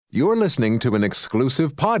You're listening to an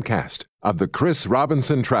exclusive podcast of the Chris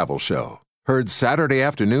Robinson Travel Show. Heard Saturday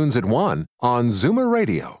afternoons at 1 on Zoomer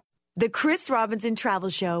Radio. The Chris Robinson Travel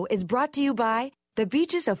Show is brought to you by the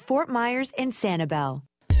beaches of Fort Myers and Sanibel.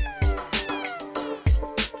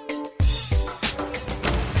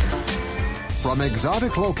 From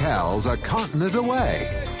exotic locales a continent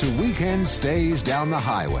away to weekend stays down the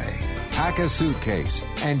highway. Pack a suitcase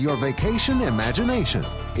and your vacation imagination.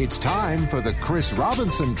 It's time for the Chris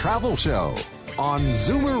Robinson Travel Show on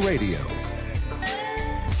Zoomer Radio.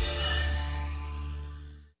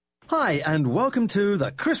 Hi, and welcome to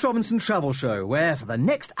the Chris Robinson Travel Show, where for the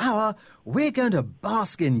next hour, we're going to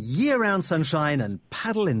bask in year-round sunshine and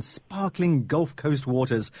paddle in sparkling Gulf Coast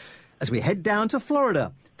waters as we head down to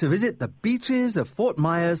Florida to visit the beaches of Fort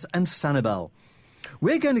Myers and Sanibel.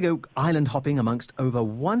 We're going to go island hopping amongst over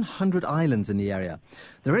 100 islands in the area.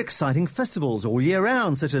 There are exciting festivals all year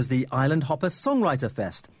round, such as the Island Hopper Songwriter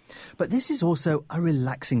Fest. But this is also a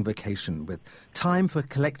relaxing vacation with time for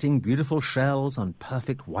collecting beautiful shells on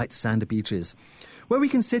perfect white sand beaches, where we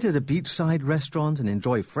can sit at a beachside restaurant and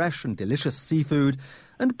enjoy fresh and delicious seafood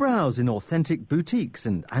and browse in authentic boutiques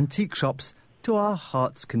and antique shops to our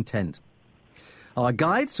heart's content. Our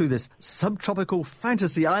guides through this subtropical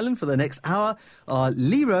fantasy island for the next hour are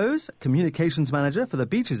Lee Rose, Communications Manager for the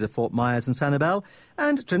beaches of Fort Myers and Sanibel,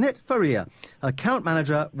 and Jeanette Faria, Account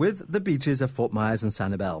Manager with the beaches of Fort Myers and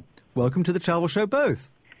Sanibel. Welcome to the Travel Show, both.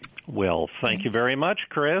 Well, thank you very much,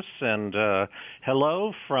 Chris, and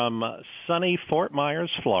hello from sunny Fort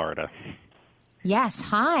Myers, Florida. Yes,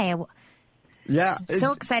 hi. Yeah,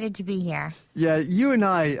 so excited to be here. Yeah, you and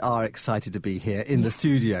I are excited to be here in the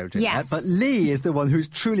studio, Jeanette, Yes. but Lee is the one who's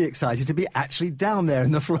truly excited to be actually down there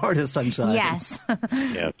in the Florida sunshine. Yes.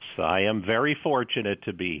 Yes, I am very fortunate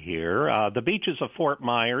to be here. The beaches of Fort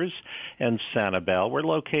Myers and Sanibel, we're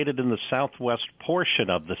located in the southwest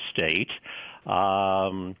portion of the state.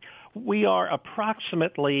 We are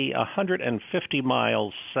approximately 150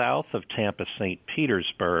 miles south of Tampa, St.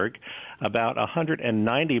 Petersburg, about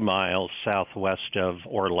 190 miles southwest of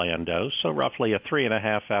Orlando, so roughly a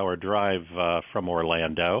 3.5-hour drive from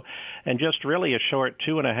Orlando, and just really a short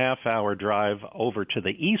 2.5-hour drive over to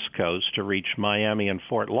the East Coast to reach Miami and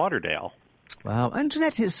Fort Lauderdale. Wow, and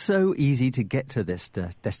Jeanette, it's so easy to get to this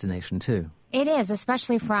destination too. It is,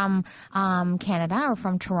 especially from Canada or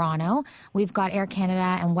from Toronto. We've got Air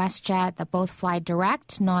Canada and WestJet that both fly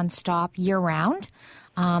direct, nonstop, year-round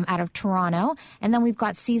out of Toronto. And then we've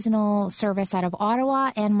got seasonal service out of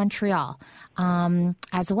Ottawa and Montreal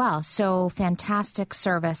as well. So fantastic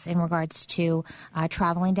service in regards to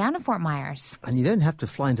traveling down to Fort Myers. And you don't have to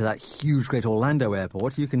fly into that huge, great Orlando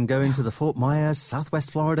airport. You can go into the Fort Myers,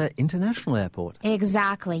 Southwest Florida International Airport.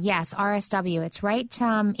 Exactly, yes, RSW. It's right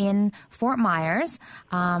in Fort Myers,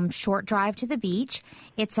 short drive to the beach.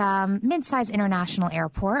 It's a mid-sized international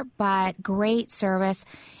airport, but great service.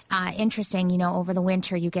 Interesting, over the winter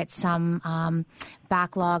you get some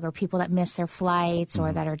backlog or people that miss their flights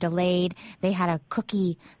or that are delayed. They had a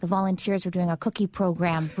cookie, the volunteers were doing a cookie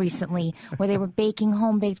program recently where they were baking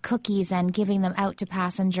home-baked cookies and giving them out to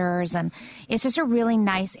passengers. And it's just a really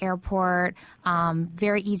nice airport,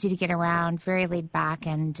 very easy to get around, very laid back,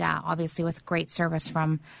 and obviously with great service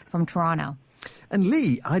from Toronto. And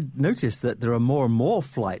Lee, I noticed that there are more and more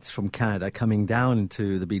flights from Canada coming down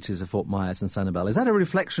to the beaches of Fort Myers and Sanibel. Is that a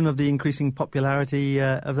reflection of the increasing popularity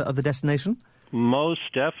of the destination?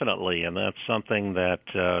 Most definitely, and that's something that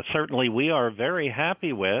certainly we are very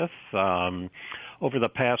happy with. Over the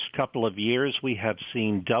past couple of years, we have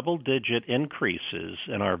seen double-digit increases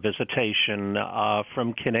in our visitation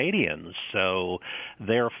from Canadians. So,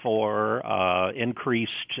 therefore,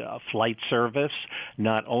 increased flight service,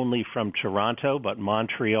 not only from Toronto, but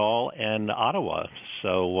Montreal and Ottawa.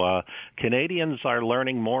 So, Canadians are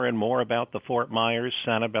learning more and more about the Fort Myers,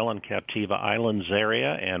 Sanibel, and Captiva Islands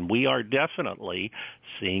area, and we are definitely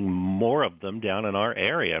seeing more of them down in our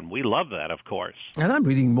area, and we love that, of course. And I'm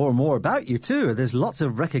reading more and more about you, too. There's lots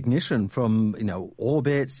of recognition from,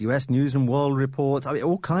 Orbitz, U.S. News and World Report,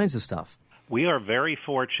 all kinds of stuff. We are very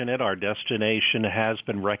fortunate. Our destination has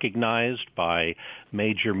been recognized by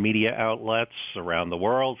major media outlets around the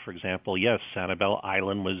world. For example, yes, Sanibel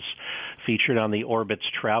Island was featured on the Orbitz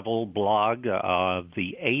travel blog,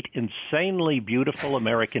 the 8 insanely beautiful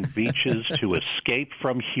American beaches to escape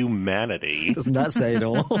from humanity. Doesn't that say it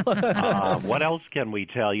all? What else can we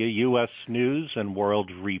tell you? U.S. News and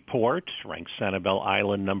World Report ranks Sanibel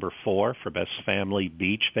Island number 4 for best family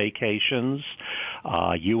beach vacations.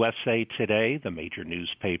 USA Today, the major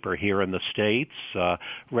newspaper here in the States,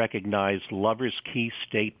 recognized Lovers Key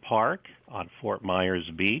State Park on Fort Myers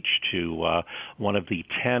Beach to one of the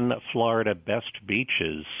 10 Florida best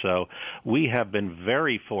beaches. So we have been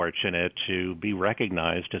very fortunate to be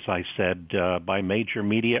recognized, as I said, by major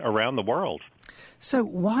media around the world. So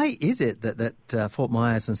why is it that Fort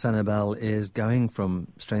Myers and Sanibel is going from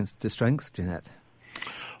strength to strength, Jeanette?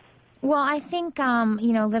 Well, I think, a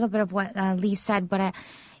little bit of what Lee said, but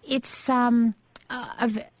it's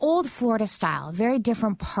old Florida style, a very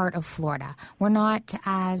different part of Florida. We're not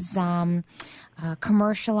as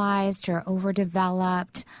commercialized or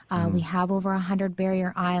overdeveloped. We have over 100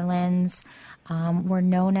 barrier islands. We're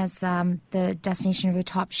known as the destination of the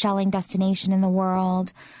top shelling destination in the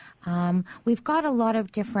world. We've got a lot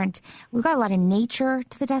of nature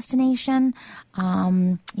to the destination.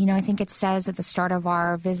 I think it says at the start of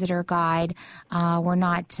our visitor guide, we're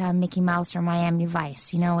not Mickey Mouse or Miami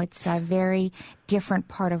Vice. It's a very different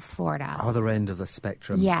part of Florida. Other end of the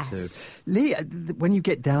spectrum, yes. Too. Lee, when you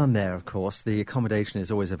get down there, of course, the accommodation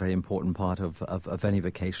is always a very important part of any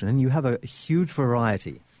vacation, and you have a huge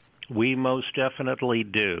variety. We most definitely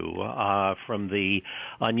do, from the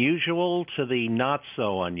unusual to the not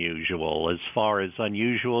so unusual. As far as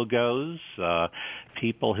unusual goes,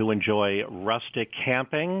 people who enjoy rustic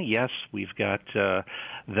camping, yes, we've got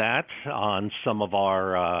that on some of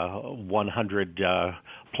our 100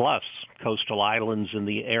 plus coastal islands in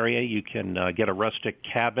the area. You can get a rustic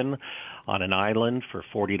cabin on an island for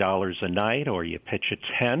 $40 a night, or you pitch a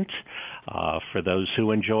tent. For those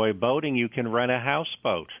who enjoy boating, you can rent a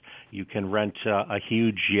houseboat. You can rent a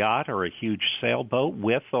huge yacht or a huge sailboat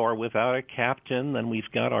with or without a captain. Then we've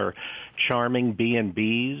got our charming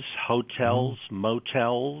B&Bs, hotels,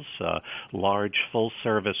 motels, large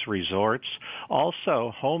full-service resorts.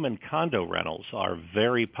 Also, home and condo rentals are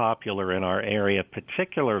very popular in our area,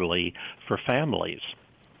 particularly for families.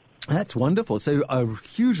 That's wonderful. So a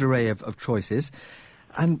huge array of choices.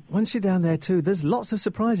 And once you're down there, too, there's lots of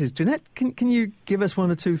surprises. Jeanette, can you give us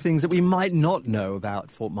one or two things that we might not know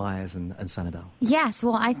about Fort Myers and Sanibel? Yes.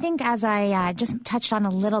 Well, I think as I just touched on a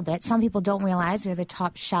little bit, some people don't realize we're the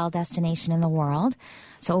top shell destination in the world.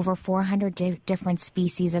 So over 400 different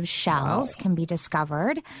species of shells can be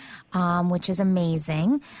discovered, which is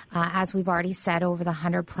amazing. As we've already said, over the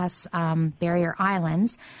 100-plus barrier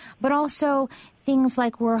islands. But also things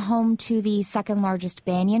like we're home to the second largest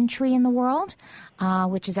banyan tree in the world,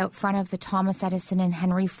 which is out front of the Thomas Edison and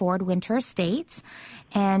Henry Ford winter estates.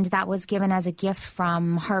 And that was given as a gift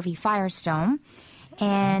from Harvey Firestone.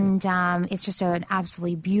 And it's just an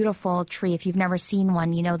absolutely beautiful tree. If you've never seen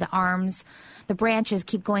one, the arms, the branches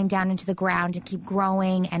keep going down into the ground and keep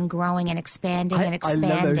growing and growing and expanding and expanding.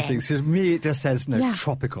 I love those things. To me, it just says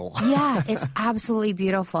tropical. Yeah, it's absolutely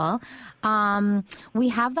beautiful. We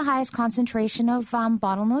have the highest concentration of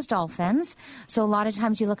bottlenose dolphins. So a lot of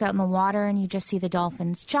times you look out in the water and you just see the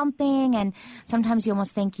dolphins jumping, and sometimes you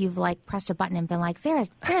almost think you've pressed a button and been like,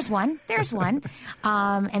 there's one.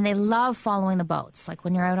 And they love following the boats. Like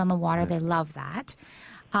when you're out on the water, they love that.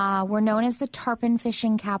 We're known as the tarpon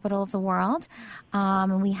fishing capital of the world,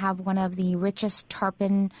 and we have one of the richest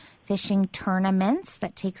tarpon fishing tournaments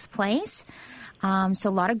that takes place. So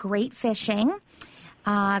a lot of great fishing.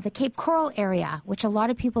 The Cape Coral area, which a lot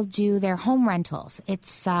of people do their home rentals.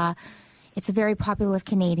 It's very popular with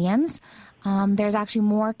Canadians. There's actually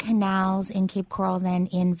more canals in Cape Coral than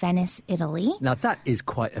in Venice, Italy. Now, that is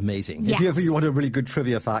quite amazing. Yes. If you want a really good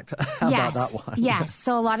trivia fact, how about that one? Yes.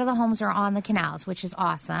 So a lot of the homes are on the canals, which is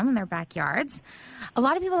awesome, in their backyards. A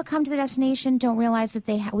lot of people that come to the destination don't realize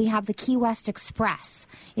that we have the Key West Express.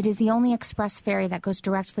 It is the only express ferry that goes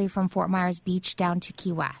directly from Fort Myers Beach down to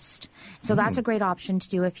Key West. So that's a great option to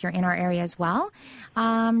do if you're in our area as well.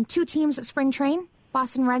 2 teams at spring train.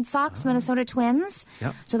 Boston Red Sox, Minnesota Twins.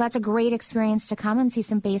 Yep. So that's a great experience to come and see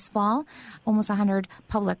some baseball. Almost 100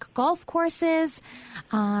 public golf courses.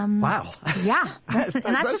 Wow. Yeah.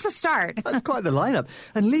 And that's just a start. That's quite the lineup.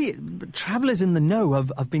 And Lee, travelers in the know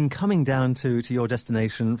have been coming down to your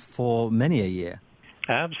destination for many a year.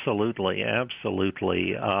 Absolutely. As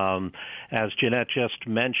Jeanette just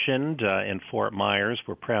mentioned, in Fort Myers,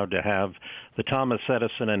 we're proud to have the Thomas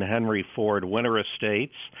Edison and Henry Ford winter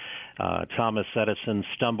estates. Thomas Edison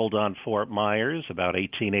stumbled on Fort Myers about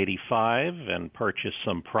 1885 and purchased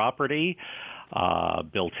some property.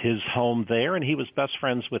 built his home there, and he was best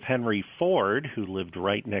friends with Henry Ford, who lived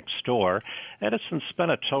right next door. Edison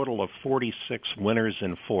spent a total of 46 winters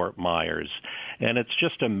in Fort Myers, and it's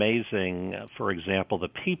just amazing, for example, the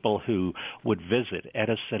people who would visit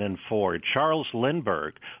Edison and Ford. Charles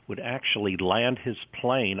Lindbergh would actually land his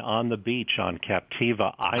plane on the beach on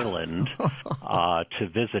Captiva Island to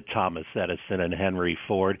visit Thomas Edison and Henry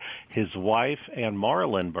Ford. His wife, Anne Morra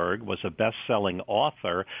Lindbergh, was a best-selling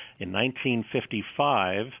author. In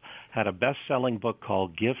 1955, had a best-selling book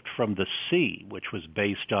called Gift from the Sea, which was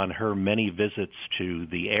based on her many visits to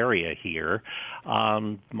the area here.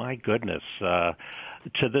 My goodness.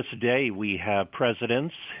 To this day, we have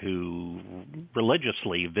presidents who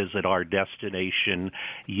religiously visit our destination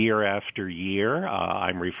year after year.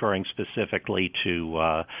 I'm referring specifically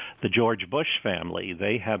to the George Bush family.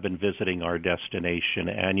 They have been visiting our destination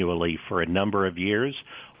annually for a number of years.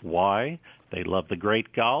 Why? They love the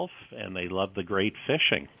great golf, and they love the great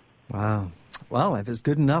fishing. Wow. Well, if it's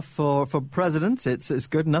good enough for presidents, it's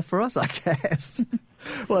good enough for us, I guess.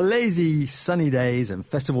 Well, lazy, sunny days and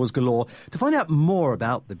festivals galore. To find out more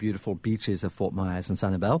about the beautiful beaches of Fort Myers and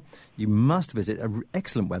Sanibel, you must visit an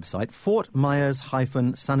excellent website,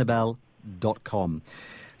 fortmyers-sanibel.com.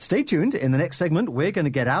 Stay tuned. In the next segment, we're going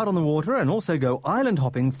to get out on the water and also go island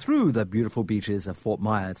hopping through the beautiful beaches of Fort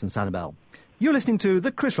Myers and Sanibel. You're listening to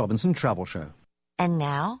The Chris Robinson Travel Show. And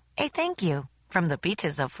now, a thank you from the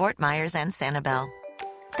beaches of Fort Myers and Sanibel.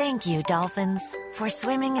 Thank you, dolphins, for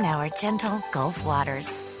swimming in our gentle Gulf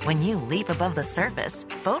waters. When you leap above the surface,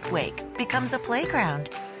 Boat Wake becomes a playground.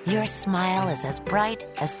 Your smile is as bright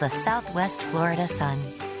as the Southwest Florida sun.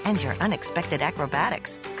 And your unexpected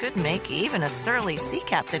acrobatics could make even a surly sea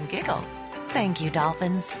captain giggle. Thank you,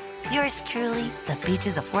 dolphins. Yours truly, the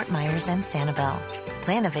beaches of Fort Myers and Sanibel.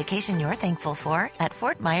 Plan a vacation you're thankful for at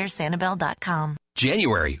fortmyersanibel.com.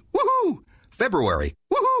 January, woohoo! February,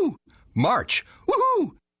 woohoo! March,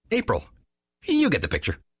 woohoo! April. You get the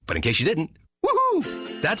picture. But in case you didn't,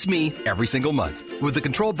 woohoo! That's me every single month. With the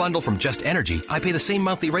control bundle from Just Energy, I pay the same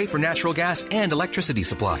monthly rate for natural gas and electricity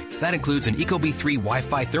supply. That includes an ecobee3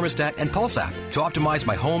 Wi-Fi thermostat and Pulse app to optimize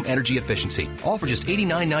my home energy efficiency, all for just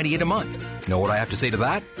 $89.98 a month. Know what I have to say to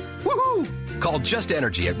that? Woohoo! Call Just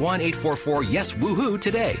Energy at 1-844-YES-WOOHOO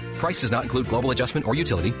today. Price does not include global adjustment or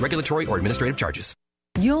utility, regulatory, or administrative charges.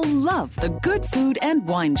 You'll love the Good Food and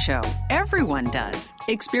Wine Show. Everyone does.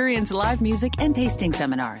 Experience live music and tasting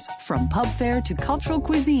seminars. From pub fare to cultural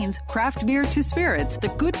cuisines, craft beer to spirits, the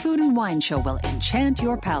Good Food and Wine Show will enchant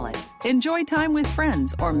your palate. Enjoy time with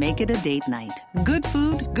friends or make it a date night. Good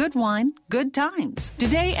food, good wine, good times.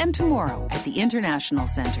 Today and tomorrow at the International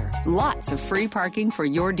Center. Lots of free parking for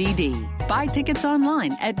your DD. Buy tickets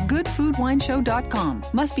online at goodfoodwineshow.com.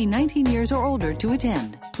 Must be 19 years or older to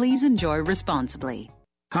attend. Please enjoy responsibly.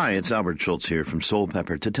 Hi, it's Albert Schultz here from Soul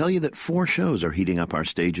Pepper to tell you that 4 shows are heating up our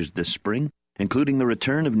stages this spring, including the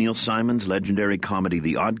return of Neil Simon's legendary comedy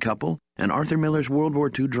The Odd Couple and Arthur Miller's World War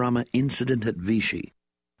II drama Incident at Vichy.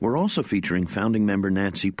 We're also featuring founding member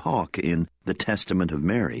Nancy Pauck in The Testament of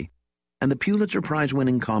Mary and the Pulitzer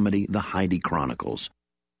Prize-winning comedy The Heidi Chronicles.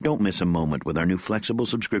 Don't miss a moment with our new flexible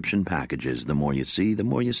subscription packages. The more you see, the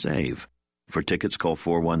more you save. For tickets, call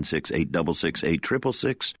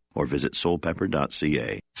 416-866-8666 or visit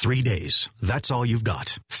soulpepper.ca. 3 days. That's all you've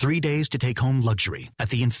got. 3 days to take home luxury at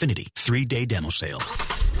the Infinity 3-day demo sale.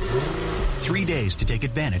 3 days to take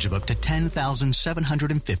advantage of up to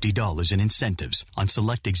 $10,750 in incentives on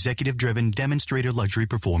select executive-driven demonstrator luxury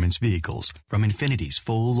performance vehicles from Infinity's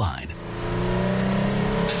full line.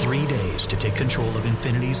 3 days to take control of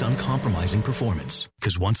Infinity's uncompromising performance.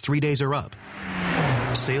 Because once 3 days are up,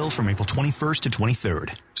 sale from April 21st to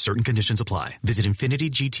 23rd. Certain conditions apply. Visit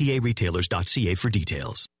InfinityGTARetailers.ca for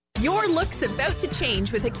details. Your look's about to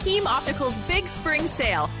change with Hakeem Optical's big spring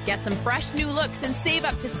sale. Get some fresh new looks and save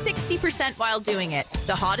up to 60% while doing it.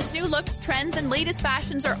 The hottest new looks, trends, and latest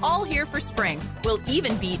fashions are all here for spring. We'll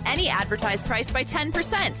even beat any advertised price by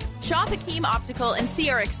 10%. Shop Hakeem Optical and see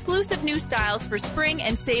our exclusive new styles for spring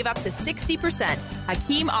and save up to 60%.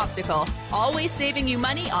 Hakeem Optical, always saving you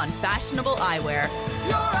money on fashionable eyewear.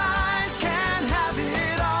 Your eyes can have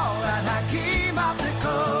it all at Hakeem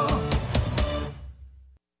Optical.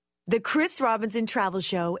 The Chris Robinson Travel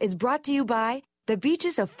Show is brought to you by the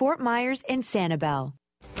beaches of Fort Myers and Sanibel.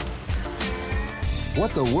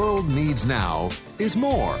 What the world needs now is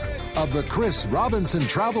more of the Chris Robinson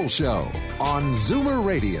Travel Show on Zoomer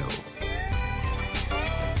Radio.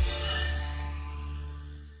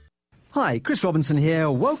 Hi, Chris Robinson here,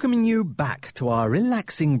 welcoming you back to our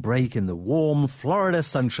relaxing break in the warm Florida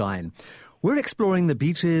sunshine. We're exploring the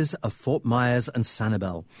beaches of Fort Myers and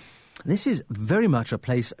Sanibel. This is very much a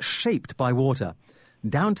place shaped by water.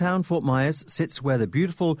 Downtown Fort Myers sits where the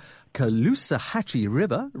beautiful Caloosahatchee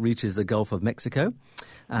River reaches the Gulf of Mexico.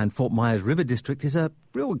 And Fort Myers River District is a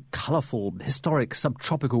real colourful, historic,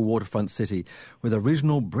 subtropical waterfront city with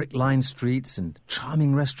original brick-lined streets and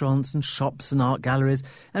charming restaurants and shops and art galleries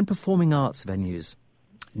and performing arts venues.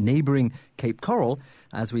 Neighbouring Cape Coral,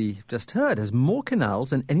 as we just heard, has more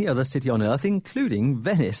canals than any other city on Earth, including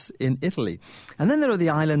Venice in Italy. And then there are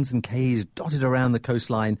the islands and cays dotted around the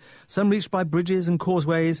coastline, some reached by bridges and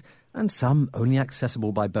causeways, and some only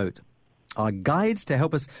accessible by boat. Our guides to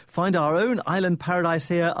help us find our own island paradise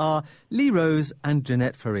here are Lee Rose and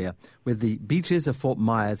Jeanette Faria with the beaches of Fort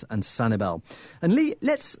Myers and Sanibel. And Lee,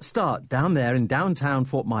 let's start down there in downtown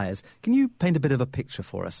Fort Myers. Can you paint a bit of a picture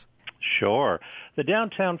for us? Sure. The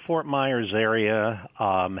downtown Fort Myers area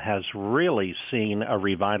has really seen a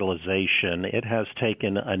revitalization. It has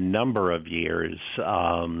taken a number of years.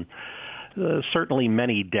 Certainly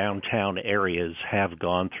many downtown areas have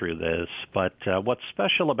gone through this, but what's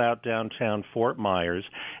special about downtown Fort Myers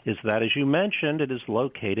is that, as you mentioned, it is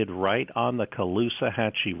located right on the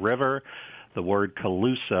Caloosahatchee River. The word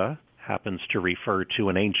Calusa happens to refer to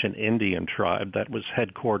an ancient Indian tribe that was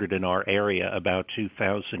headquartered in our area about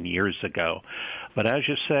 2,000 years ago. But as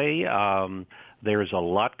you say, there's a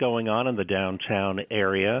lot going on in the downtown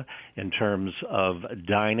area in terms of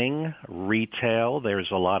dining, retail. There's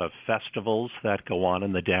a lot of festivals that go on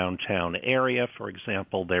in the downtown area. For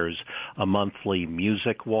example, there's a monthly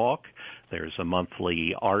music walk. There's a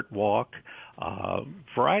monthly art walk.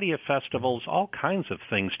 Variety of festivals, all kinds of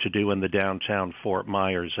things to do in the downtown Fort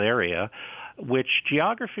Myers area, which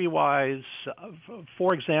geography-wise,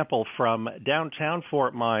 for example, from downtown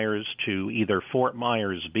Fort Myers to either Fort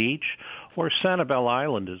Myers Beach or Sanibel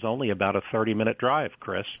Island is only about a 30-minute drive,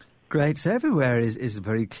 Chris. Great. So everywhere is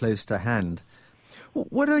very close to hand.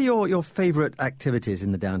 What are your favorite activities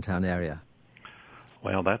in the downtown area?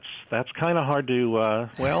 Well, that's kind of hard to,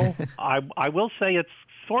 I will say it's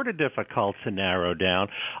sort of difficult to narrow down.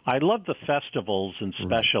 I love the festivals and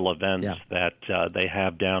special events that they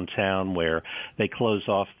have downtown where they close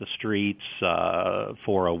off the streets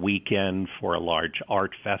for a weekend for a large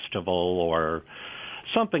art festival or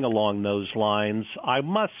something along those lines. I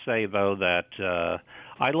must say, though, that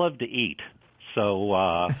I love to eat.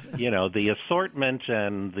 So, the assortment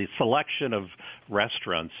and the selection of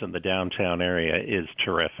restaurants in the downtown area is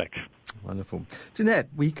terrific. Wonderful. Jeanette,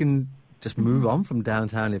 we can just move on from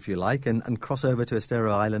downtown, if you like, and cross over to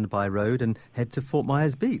Estero Island by road and head to Fort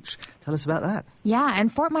Myers Beach. Tell us about that. Yeah,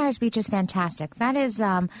 and Fort Myers Beach is fantastic. That is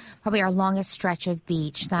probably our longest stretch of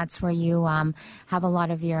beach. That's where you have a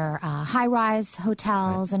lot of your high-rise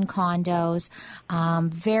hotels and condos,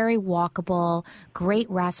 very walkable, great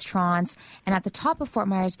restaurants. And at the top of Fort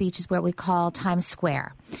Myers Beach is what we call Times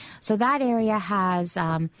Square. So that area has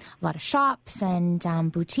a lot of shops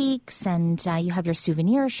and boutiques, and you have your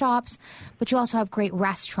souvenir shops. But you also have great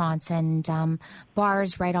restaurants and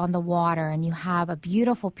bars right on the water, and you have a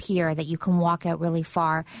beautiful pier that you can walk out really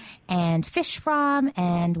far and fish from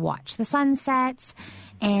and watch the sunsets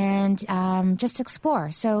and just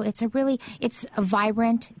explore. So it's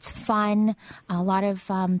vibrant, it's fun, a lot of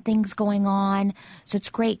things going on. So it's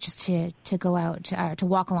great just to go out, to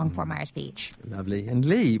walk along Fort Myers Beach. Lovely. And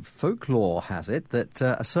Lee, folklore has it that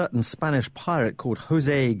a certain Spanish pirate called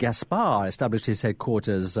Jose Gaspar established his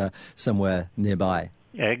headquarters somewhere nearby.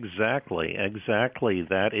 Exactly.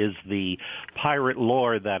 That is the pirate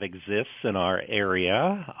lore that exists in our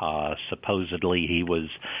area. Supposedly he was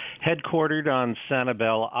headquartered on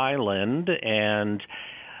Sanibel Island, and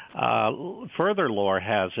further lore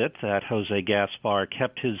has it that Jose Gaspar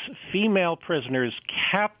kept his female prisoners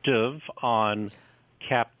captive on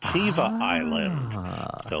Captiva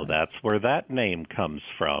Island. So that's where that name comes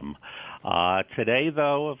from. Today,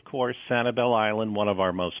 though, of course, Sanibel Island, one of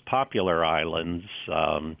our most popular islands,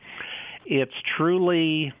 it's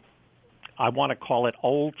truly, I want to call it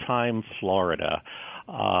old-time Florida.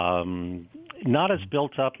 Not as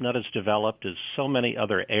built up, not as developed as so many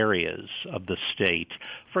other areas of the state.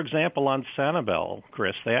 For example, on Sanibel,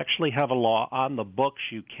 Chris, they actually have a law on the books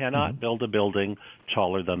you cannot build a building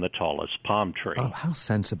taller than the tallest palm tree. Oh, how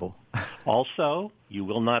sensible. Also, you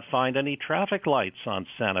will not find any traffic lights on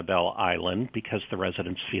Sanibel Island because the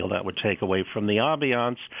residents feel that would take away from the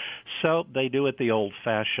ambiance. So they do it the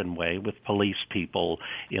old-fashioned way with police people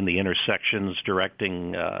in the intersections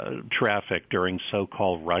directing traffic during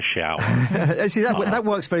so-called rush hour. See, that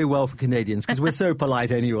works very well for Canadians because we're so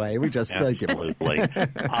polite anyway. We just Absolutely.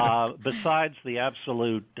 Besides the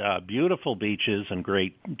absolute beautiful beaches and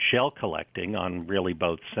great shell collecting on really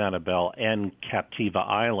both Sanibel and Captiva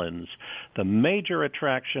Islands, the major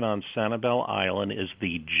attraction on Sanibel Island is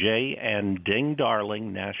the J. and Ding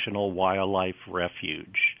Darling National Wildlife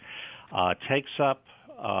Refuge. Takes up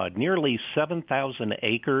nearly 7,000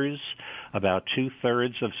 acres, about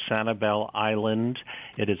two-thirds of Sanibel Island.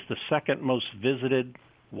 It is the second most visited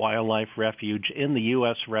wildlife refuge in the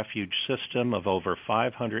U.S. refuge system of over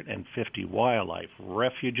 550 wildlife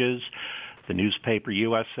refuges. The newspaper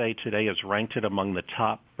USA Today has ranked it among the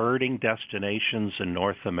top birding destinations in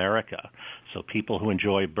North America. So people who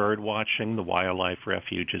enjoy bird watching, the wildlife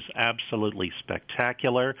refuge is absolutely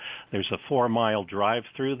spectacular. There's a 4-mile drive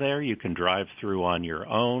through there. You can drive through on your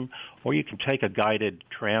own, or you can take a guided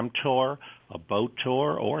tram tour, a boat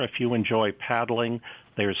tour, or if you enjoy paddling,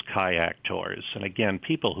 there's kayak tours. And again,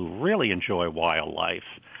 people who really enjoy wildlife,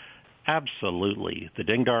 absolutely, the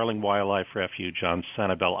Ding Darling Wildlife Refuge on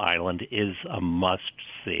Sanibel Island is a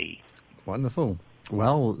must-see. Wonderful.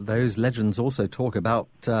 Well, those legends also talk about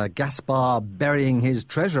Gaspar burying his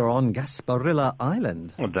treasure on Gasparilla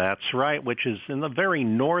Island. That's right, which is in the very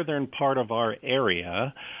northern part of our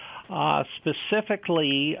area,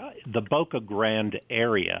 specifically the Boca Grande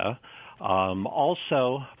area.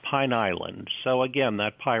 Also Pine Island. So again,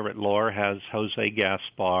 that pirate lore has Jose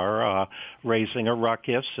Gaspar raising a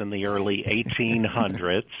ruckus in the early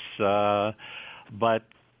 1800s. But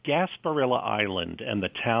Gasparilla Island and the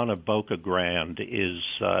town of Boca Grande is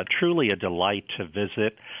truly a delight to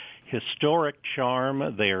visit. Historic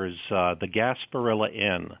charm, there's the Gasparilla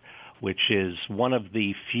Inn, which is one of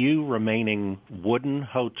the few remaining wooden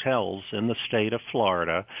hotels in the state of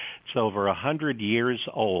Florida. It's over 100 years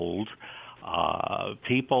old.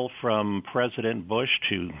 People from President Bush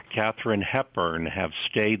to Katharine Hepburn have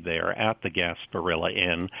stayed there at the Gasparilla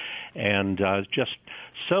Inn, and just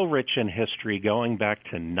so rich in history going back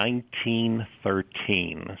to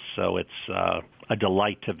 1913. So it's a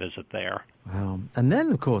delight to visit there. Wow. And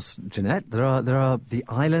then, of course, Jeanette, there are the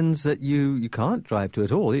islands that you can't drive to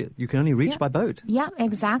at all. You can only reach by boat. Yeah,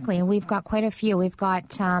 exactly. And we've got quite a few. We've got,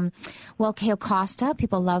 Cayo Costa.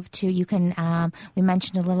 People love to, you can, we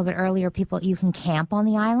mentioned a little bit earlier, you can camp on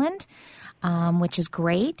the island, which is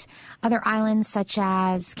great. Other islands such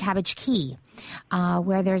as Cabbage Key,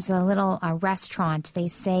 where there's a little restaurant. They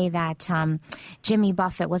say that Jimmy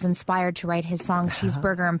Buffett was inspired to write his song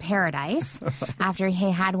Cheeseburger in Paradise after he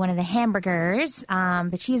had one of the hamburgers,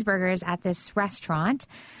 the cheeseburgers at this restaurant.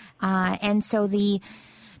 And so the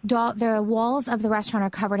walls of the restaurant are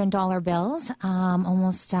covered in dollar bills,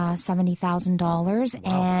 almost $70,000. Wow.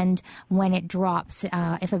 And when it drops,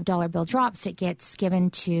 if a dollar bill drops, it gets given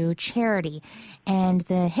to charity. And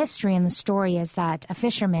the history and the story is that a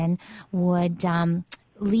fisherman would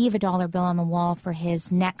leave a dollar bill on the wall for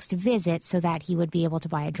his next visit so that he would be able to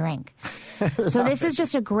buy a drink. So this is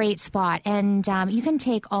just a great spot. And you can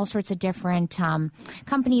take all sorts of different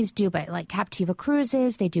companies do, but like Captiva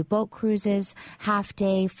Cruises, they do boat cruises,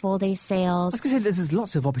 half-day, full-day sails. I was going to say, there's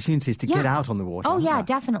lots of opportunities to get out on the water. Oh, yeah,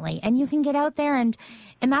 definitely. And you can get out there, and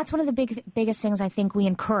that's one of the biggest things I think we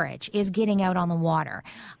encourage is getting out on the water.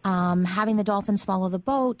 Having the dolphins follow the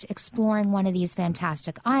boat, exploring one of these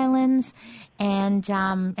fantastic islands, and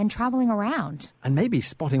traveling around. And maybe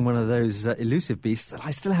spotting one of those elusive beasts that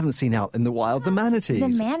I still haven't seen out in the wild, the manatees.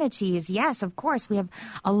 The manatees, yes, of course. We have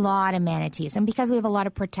a lot of manatees. And because we have a lot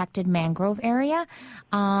of protected mangrove area,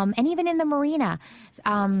 and even in the marina,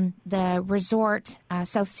 the resort,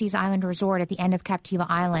 South Seas Island Resort at the end of Captiva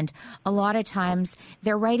Island, a lot of times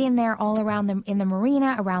they're right in there all around in the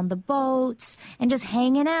marina, around the boats, and just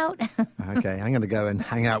hanging out. Okay, I'm going to go and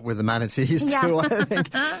hang out with the manatees too, I think.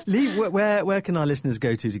 Lee, where can our listeners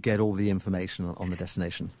go to get all the information on the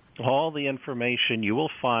destination? All the information you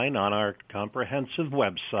will find on our comprehensive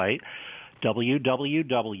website,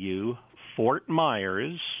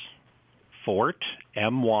 www.fortmyers, Fort,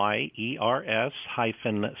 M-Y-E-R-S,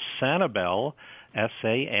 Sanibel,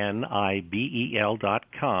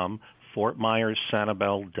 SANIBEL.com,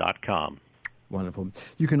 FortMyersSanibel.com. Wonderful.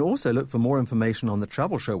 You can also look for more information on the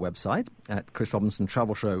Travel Show website at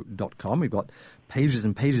chrisrobinsontravelshow.com. We've got pages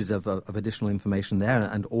and pages of additional information there,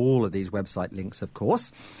 and all of these website links, of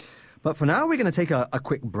course. But for now, we're going to take a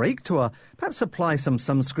quick break to perhaps apply some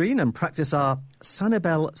sunscreen and practice our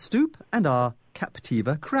Sanibel stoop and our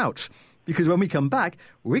Captiva crouch. Because when we come back,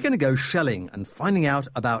 we're going to go shelling and finding out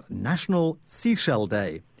about National Seashell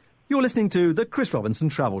Day. You're listening to the Chris Robinson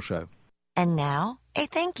Travel Show. And now, a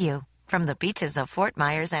thank you from the beaches of Fort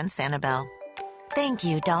Myers and Sanibel. Thank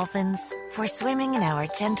you, dolphins, for swimming in our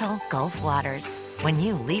gentle Gulf waters. When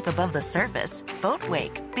you leap above the surface, Boat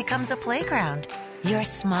Wake becomes a playground. Your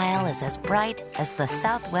smile is as bright as the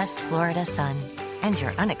Southwest Florida sun, and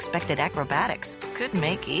your unexpected acrobatics could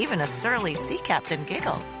make even a surly sea captain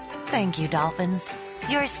giggle. Thank you, dolphins.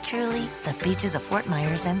 Yours truly, the beaches of Fort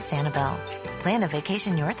Myers and Sanibel. Plan a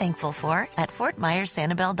vacation you're thankful for at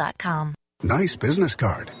FortMyersSanibel.com. Nice business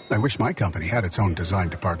card. I wish my company had its own design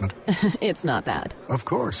department. It's not that. Of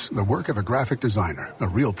course, the work of a graphic designer, a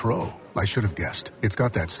real pro. I should have guessed. It's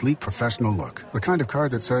got that sleek professional look, the kind of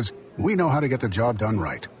card that says, we know how to get the job done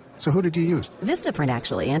right. So who did you use? Vistaprint,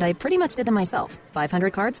 actually, and I pretty much did them myself.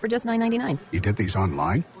 500 cards for just $9.99. You did these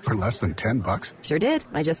online for less than $10? Sure did.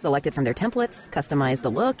 I just selected from their templates, customized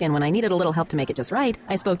the look, and when I needed a little help to make it just right,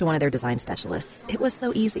 I spoke to one of their design specialists. It was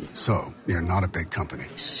so easy. So, you're not a big company.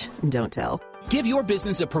 Shh, don't tell. Give your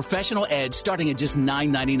business a professional edge starting at just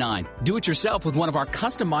 $9.99. Do it yourself with one of our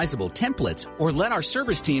customizable templates, or let our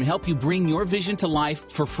service team help you bring your vision to life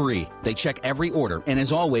for free. They check every order, and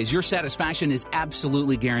as always, your satisfaction is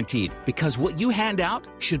absolutely guaranteed, because what you hand out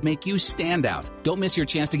should make you stand out. Don't miss your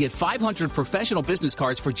chance to get 500 professional business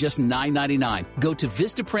cards for just $9.99. Go to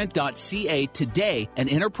vistaprint.ca today and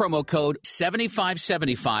enter promo code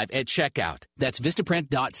 7575 at checkout. That's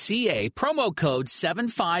vistaprint.ca, promo code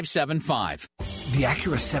 7575. The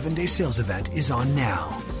Acura 7-Day Sales Event is on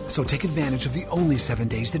now. So take advantage of the only 7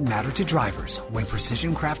 days that matter to drivers when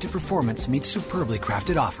precision-crafted performance meets superbly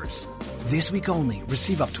crafted offers. This week only,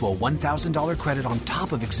 receive up to a $1,000 credit on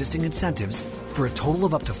top of existing incentives for a total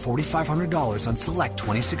of up to $4,500 on select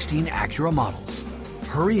 2016 Acura models.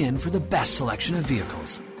 Hurry in for the best selection of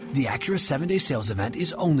vehicles. The Acura 7-Day Sales Event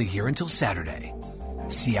is only here until Saturday.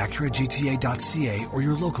 See AcuraGTA.ca or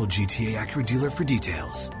your local GTA Acura dealer for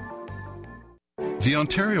details. The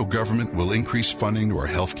Ontario government will increase funding to our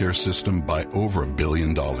healthcare system by over $1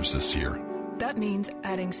 billion this year. That means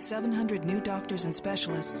adding 700 new doctors and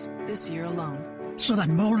specialists this year alone. So that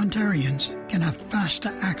more Ontarians can have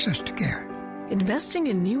faster access to care. Investing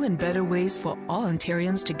in new and better ways for all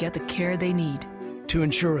Ontarians to get the care they need. To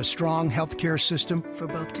ensure a strong healthcare system for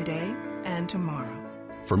both today and tomorrow.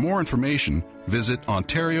 For more information, visit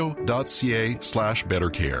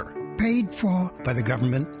ontario.ca/bettercare. Paid for by the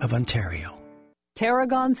Government of Ontario.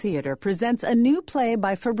 Tarragon Theatre presents a new play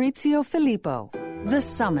by Fabrizio Filippo, The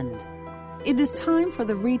Summoned. It is time for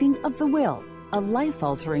the reading of the will, a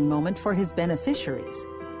life-altering moment for his beneficiaries.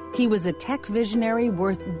 He was a tech visionary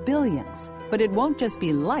worth billions, but it won't just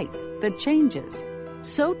be life that changes.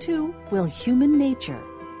 So too will human nature.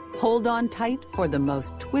 Hold on tight for the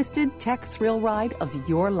most twisted tech thrill ride of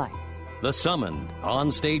your life. The Summoned,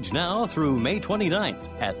 on stage now through May 29th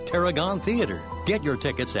at Tarragon Theatre. Get your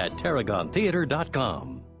tickets at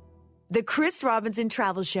tarragontheatre.com. The Chris Robinson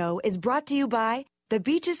Travel Show is brought to you by the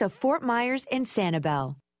beaches of Fort Myers and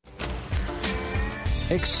Sanibel.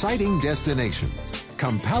 Exciting destinations,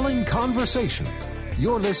 compelling conversation.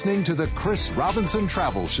 You're listening to the Chris Robinson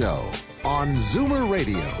Travel Show on Zoomer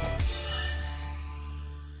Radio.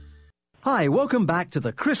 Hi, welcome back to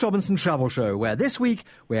the Chris Robinson Travel Show, where this week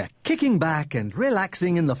we're kicking back and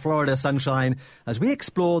relaxing in the Florida sunshine as we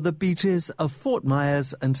explore the beaches of Fort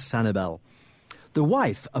Myers and Sanibel. The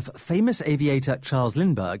wife of famous aviator Charles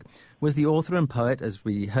Lindbergh was the author and poet, as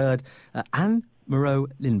we heard, Anne Moreau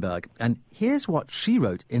Lindbergh. And here's what she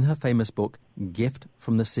wrote in her famous book, Gift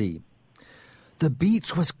from the Sea. The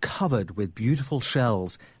beach was covered with beautiful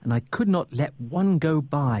shells, and I could not let one go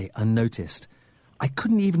by unnoticed. I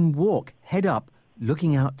couldn't even walk head up,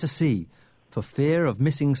 looking out to sea, for fear of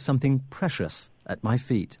missing something precious at my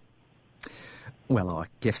feet. Well, our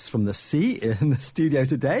gifts from the sea in the studio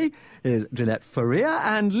today is Jeanette Faria,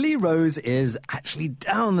 and Lee Rose is actually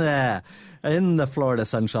down there in the Florida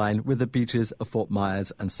sunshine with the beaches of Fort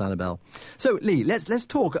Myers and Sanibel. So, Lee, let's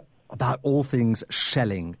talk about all things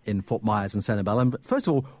shelling in Fort Myers and Sanibel. And first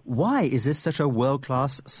of all, why is this such a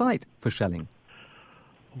world-class site for shelling?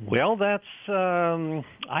 Well, that's, I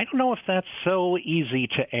don't know if that's so easy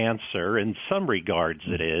to answer. In some regards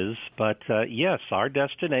it is. But yes, our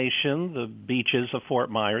destination, the beaches of Fort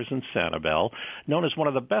Myers and Sanibel, known as one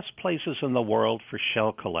of the best places in the world for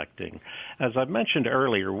shell collecting. As I mentioned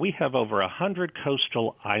earlier, we have over 100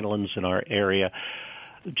 coastal islands in our area.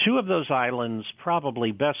 Two of those islands,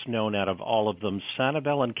 probably best known out of all of them,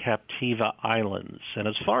 Sanibel and Captiva Islands. And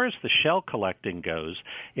as far as the shell collecting goes,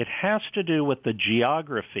 it has to do with the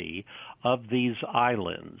geography of these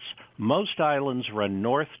islands. Most islands run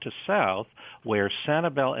north to south, where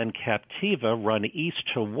Sanibel and Captiva run east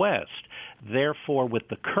to west. Therefore, with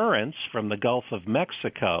the currents from the Gulf of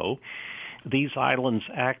Mexico, these islands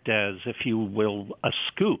act as, if you will, a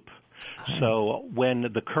scoop. So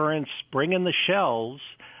when the currents bring in the shells,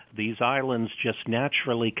 these islands just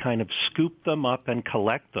naturally kind of scoop them up and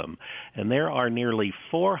collect them. And there are nearly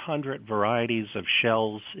 400 varieties of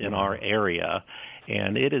shells in our area.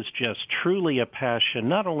 And it is just truly a passion,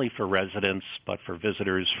 not only for residents, but for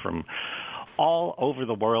visitors from all over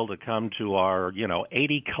the world to come to our,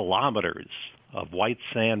 80 kilometers of white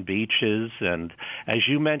sand beaches. And as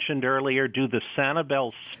you mentioned earlier, do the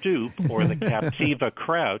Sanibel stoop or the Captiva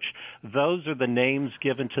crouch. Those are the names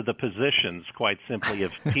given to the positions, quite simply,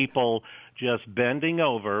 of people just bending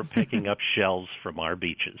over, picking up shells from our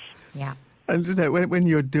beaches. Yeah. And when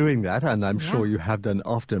you're doing that, and I'm sure you have done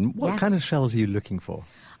often, what kind of shells are you looking for?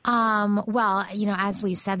 Well, as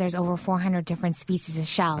Lee said, there's over 400 different species of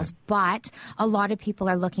shells, but a lot of people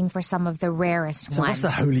are looking for some of the rarest ones. So what's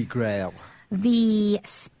the holy grail? The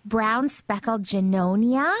brown speckled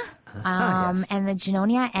Junonia, and the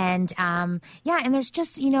Junonia, and and there's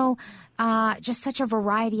just just such a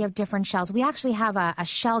variety of different shells. We actually have a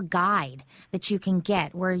shell guide that you can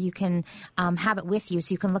get where you can have it with you,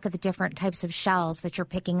 so you can look at the different types of shells that you're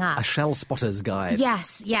picking up. A shell spotter's guide.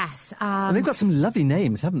 Yes. And they've got some lovely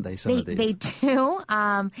names, haven't they? Some of these. They do.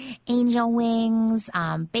 Angel wings,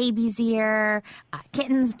 baby's ear,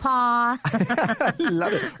 kitten's paw.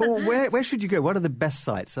 Love it. Well, where should you go? What are the best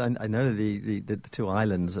sites? I know the two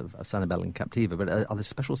islands of Sanibel and Captiva, but are there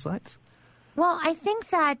special sites? Well, I think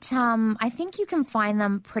that you can find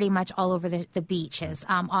them pretty much all over the beaches.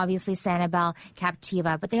 Obviously, Sanibel,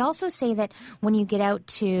 Captiva, but they also say that when you get out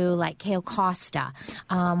to like Cayo Costa,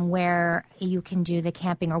 where you can do the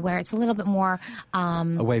camping, or where it's a little bit more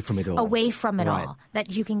away from it all,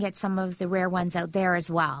 that you can get some of the rare ones out there as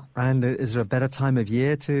well. And is there a better time of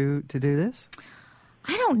year to do this?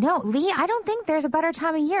 I don't know, Lee. I don't think there's a better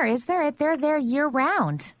time of year, is there? They're there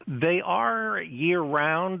year-round. They are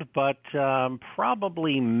year-round, but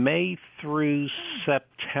probably May through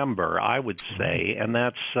September, I would say, and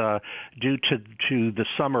that's due to the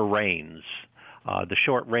summer rains, the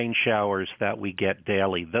short rain showers that we get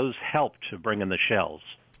daily. Those help to bring in the shells.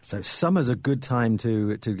 So summer's a good time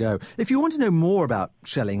to go. If you want to know more about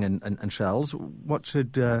shelling and shells, what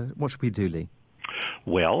should we do, Lee?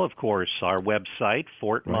 Well, of course, our website,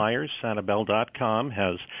 FortMyersSanibel.com,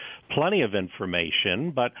 has plenty of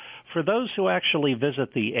information. But for those who actually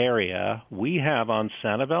visit the area, we have on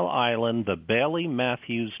Sanibel Island the Bailey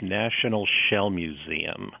Matthews National Shell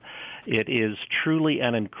Museum. It is truly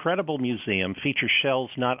an incredible museum, features shells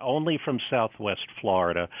not only from Southwest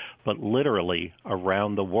Florida, but literally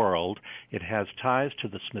around the world. It has ties to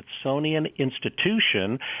the Smithsonian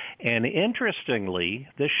Institution, and interestingly,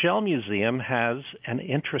 the Shell Museum has an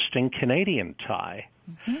interesting Canadian tie.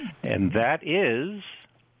 Mm-hmm. And that is,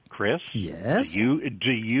 Chris, yes.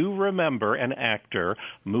 Do you remember an actor,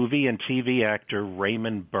 movie and TV actor,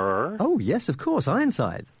 Raymond Burr? Oh, yes, of course,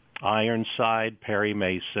 Ironside, Perry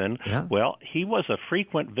Mason. Yeah. Well, he was a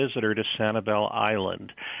frequent visitor to Sanibel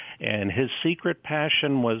Island, and his secret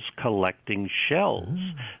passion was collecting shells.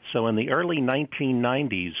 So in the early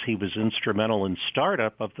 1990s, he was instrumental in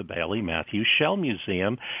startup of the Bailey Matthews Shell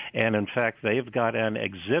Museum, and in fact, they've got an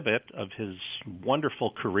exhibit of his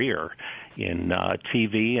wonderful career in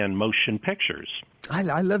TV and motion pictures.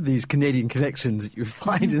 I love these Canadian connections that you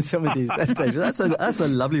find in some of these destinations. That's a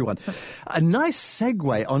lovely one. A nice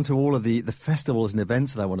segue onto all of the festivals and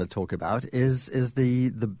events that I want to talk about is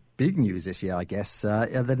the big news this year, I guess,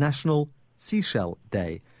 the National Seashell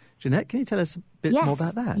Day. Jeanette, can you tell us a bit more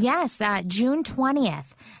about that? Yes, June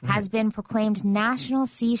 20th has been proclaimed National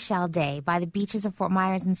Seashell Day by the beaches of Fort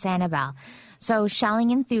Myers and Sanibel. So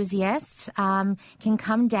shelling enthusiasts can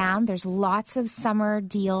come down. There's lots of summer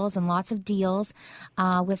deals and lots of deals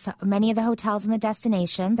with many of the hotels in the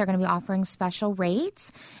destination. They're going to be offering special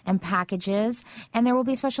rates and packages, and there will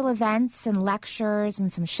be special events and lectures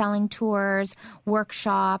and some shelling tours,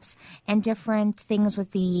 workshops, and different things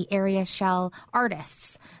with the area shell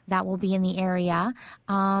artists that will be in the area.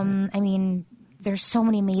 There's so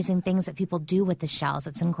many amazing things that people do with the shells.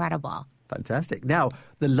 It's incredible. Fantastic. Now,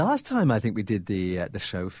 the last time I think we did the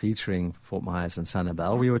show featuring Fort Myers and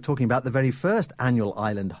Sanibel, we were talking about the very first annual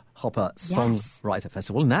Island Hopper Songwriter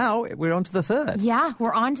Festival. Now we're on to the third. Yeah,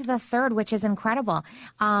 we're on to the third, which is incredible.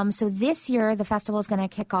 So this year, the festival is going to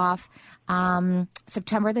kick off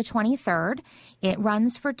September the 23rd. It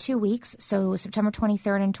runs for 2 weeks, so September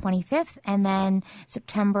 23rd and 25th, and then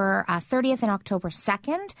September 30th and October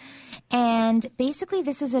 2nd. And basically,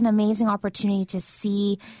 this is an amazing opportunity to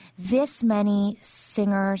see this many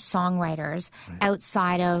singer-songwriters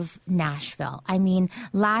outside of Nashville. I mean,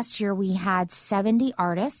 last year we had 70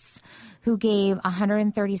 artists who gave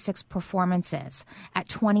 136 performances at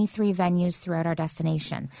 23 venues throughout our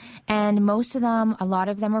destination. And most of them, a lot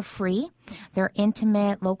of them are free. They're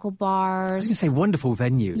intimate, local bars. I was going to say wonderful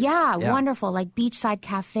venues. Yeah, wonderful, like beachside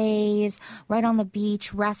cafes, right on the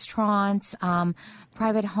beach, restaurants,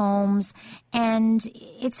 private homes. And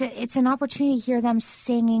it's an opportunity to hear them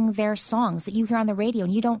singing their songs that you hear on the radio,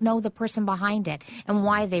 and you don't know the person behind it and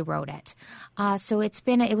why they wrote it. So it's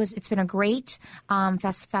been a great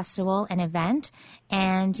festival and event.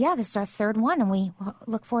 And yeah, this is our third one, and we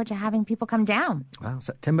look forward to having people come down. Wow,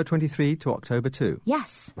 September 23 to October 2.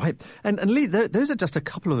 Yes. Right. And Lee, those are just a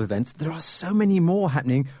couple of events. There are so many more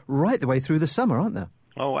happening right the way through the summer, aren't there?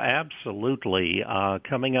 Oh, absolutely.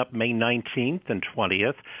 Coming up May 19th and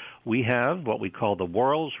 20th, we have what we call the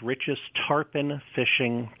world's richest tarpon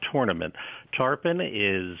fishing tournament. Tarpon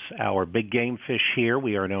is our big game fish here.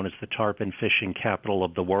 We are known as the tarpon fishing capital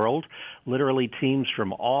of the world. Literally, teams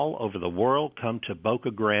from all over the world come to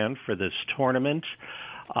Boca Grande for this tournament.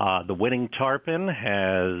 The winning tarpon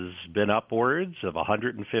has been upwards of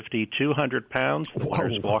 150, 200 pounds. The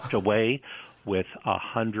winners walked away with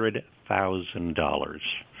 $100,000.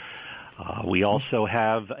 We also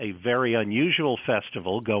have a very unusual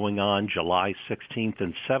festival going on July 16th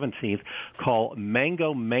and 17th called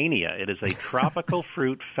Mango Mania. It is a tropical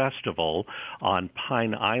fruit festival on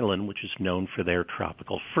Pine Island, which is known for their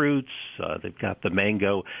tropical fruits. They've got the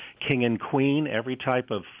Mango King and Queen, every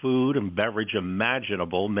type of food and beverage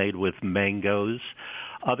imaginable made with mangoes.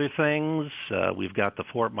 Other things, we've got the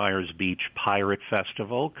Fort Myers Beach Pirate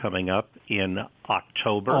Festival coming up in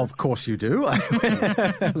October. Of course you do.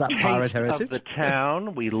 That pirate heritage. Of the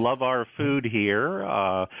town. We love our food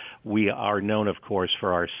here. We are known, of course,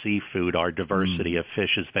 for our seafood. Our diversity of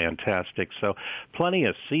fish is fantastic. So plenty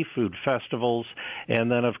of seafood festivals.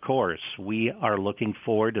 And then, of course, we are looking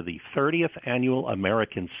forward to the 30th Annual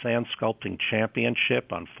American Sand Sculpting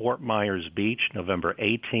Championship on Fort Myers Beach, November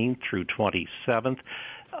 18th through 27th.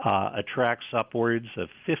 Attracts upwards of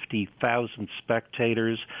 50,000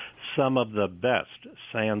 spectators, some of the best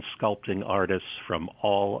sand sculpting artists from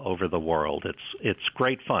all over the world. It's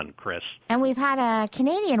great fun, Chris. And we've had a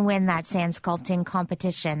Canadian win that sand sculpting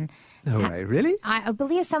competition. No way, really? I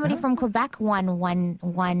believe somebody from Quebec won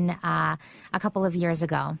a couple of years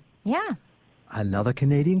ago. Yeah. Another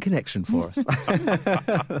Canadian connection for us.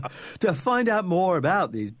 To find out more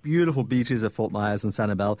about these beautiful beaches of Fort Myers and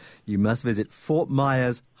Sanibel, you must visit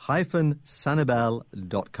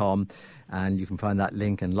fortmyers-sanibel.com, and you can find that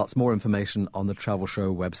link and lots more information on the Travel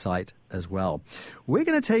Show website as well. We're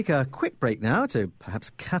going to take a quick break now to perhaps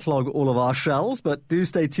catalogue all of our shells, but do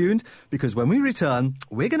stay tuned, because when we return,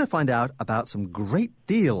 we're going to find out about some great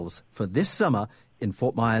deals for this summer in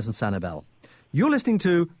Fort Myers and Sanibel. You're listening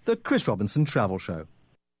to The Chris Robinson Travel Show.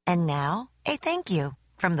 And now, a thank you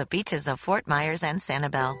from the beaches of Fort Myers and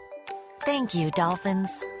Sanibel. Thank you,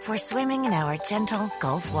 dolphins, for swimming in our gentle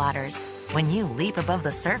Gulf waters. When you leap above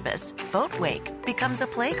the surface, Boat Wake becomes a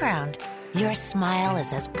playground. Your smile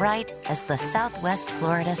is as bright as the Southwest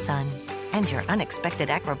Florida sun. And your unexpected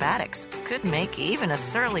acrobatics could make even a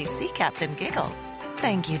surly sea captain giggle.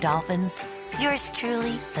 Thank you, dolphins. Yours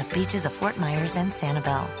truly, the beaches of Fort Myers and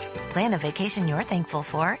Sanibel. Plan a vacation you're thankful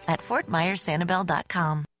for at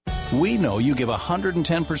FortMyersSanibel.com. We know you give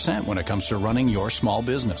 110% when it comes to running your small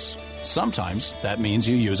business. Sometimes that means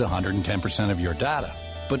you use 110% of your data.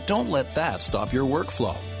 But don't let that stop your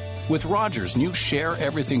workflow. With Rogers' new Share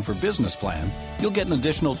Everything for Business plan, you'll get an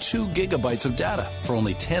additional 2 gigabytes of data for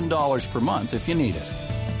only $10 per month if you need it.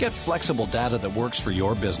 Get flexible data that works for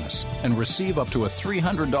your business and receive up to a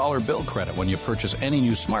 $300 bill credit when you purchase any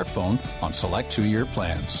new smartphone on select 2-year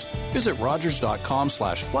plans. Visit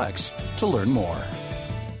Rogers.com/flex to learn more.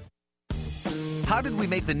 How did we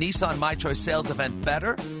make the Nissan My Choice sales event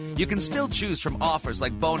better? You can still choose from offers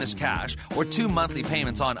like bonus cash or 2 monthly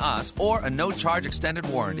payments on us or a no-charge extended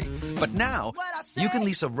warranty. But now, you can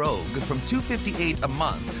lease a Rogue from $258 a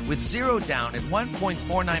month with 0 down and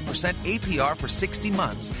 1.49% APR for 60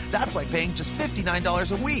 months. That's like paying just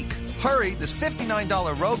 $59 a week. Hurry, this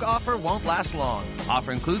 $59 Rogue offer won't last long.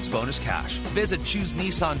 Offer includes bonus cash. Visit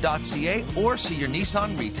choosenissan.ca or see your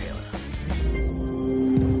Nissan retailer.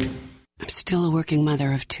 I'm still a working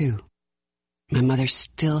mother of 2. My mother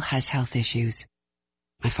still has health issues.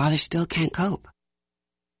 My father still can't cope.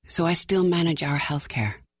 So I still manage our health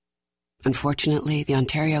care. Unfortunately, the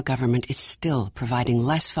Ontario government is still providing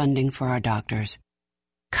less funding for our doctors.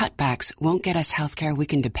 Cutbacks won't get us health care we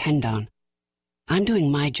can depend on. I'm doing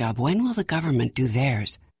my job. When will the government do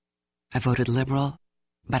theirs? I voted Liberal,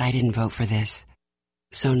 but I didn't vote for this.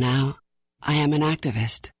 So now, I am an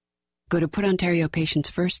activist. Go to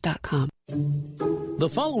PutOntarioPatientsFirst.com. The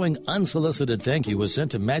following unsolicited thank you was sent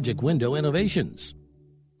to Magic Window Innovations.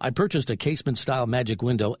 I purchased a casement-style magic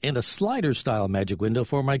window and a slider-style magic window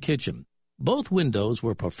for my kitchen. Both windows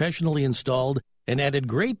were professionally installed and added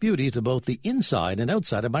great beauty to both the inside and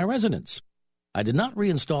outside of my residence. I did not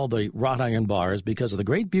reinstall the wrought iron bars because of the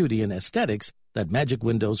great beauty and aesthetics that magic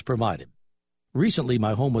windows provided. Recently,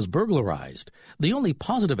 my home was burglarized. The only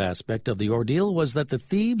positive aspect of the ordeal was that the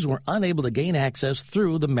thieves were unable to gain access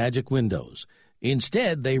through the magic windows.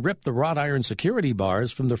 Instead, they ripped the wrought iron security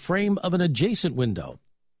bars from the frame of an adjacent window.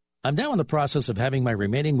 I'm now in the process of having my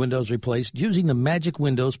remaining windows replaced using the Magic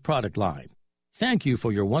Windows product line. Thank you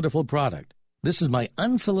for your wonderful product. This is my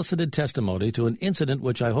unsolicited testimony to an incident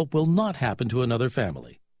which I hope will not happen to another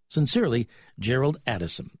family. Sincerely, Gerald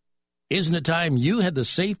Addison. Isn't it time you had the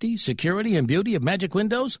safety, security, and beauty of Magic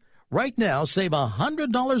Windows? Right now, save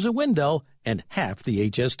 $100 a window and half the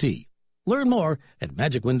HST. Learn more at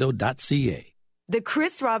magicwindow.ca. The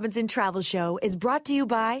Chris Robinson Travel Show is brought to you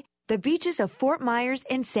by the beaches of Fort Myers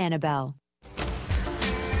and Sanibel.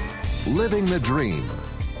 Living the dream.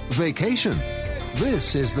 Vacation.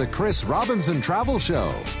 This is the Chris Robinson Travel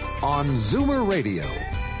Show on Zoomer Radio.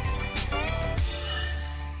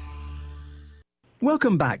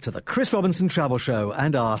 Welcome back to the Chris Robinson Travel Show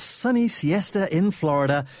and our sunny siesta in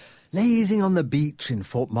Florida, lazing on the beach in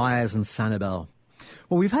Fort Myers and Sanibel.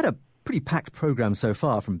 Well, we've had a pretty packed program so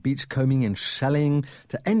far, from beach combing and shelling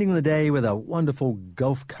to ending the day with a wonderful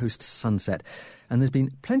Gulf Coast sunset. And there's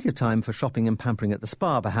been plenty of time for shopping and pampering at the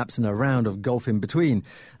spa, perhaps, and a round of golf in between.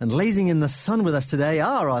 And lazing in the sun with us today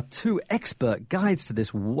are our two expert guides to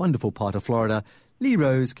this wonderful part of Florida, Lee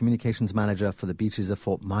Rose, Communications Manager for the beaches of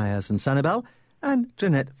Fort Myers and Sanibel, and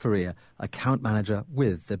Jeanette Faria, Account Manager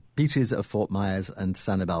with the beaches of Fort Myers and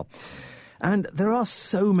Sanibel. And there are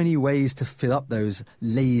so many ways to fill up those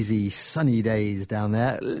lazy, sunny days down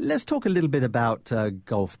there. Let's talk a little bit about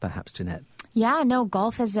golf, perhaps, Jeanette. Yeah, no,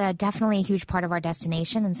 golf is definitely a huge part of our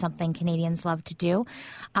destination and something Canadians love to do.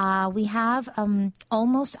 We have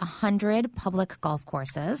almost 100 public golf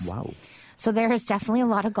courses. Wow. So there is definitely a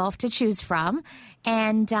lot of golf to choose from.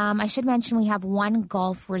 And I should mention we have one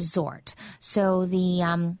golf resort. So the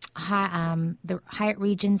Hyatt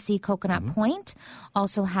Regency Coconut Point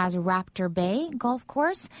also has Raptor Bay Golf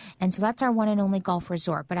Course. And so that's our one and only golf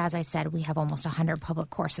resort. But as I said, we have almost 100 public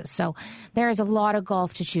courses. So there is a lot of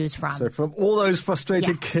golf to choose from. So from all those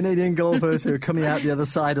frustrated Canadian golfers who are coming out the other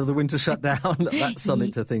side of the winter shutdown, that's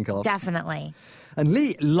something to think of. Definitely. And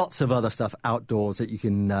Lee, lots of other stuff outdoors that you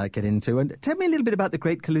can get into. And tell me a little bit about the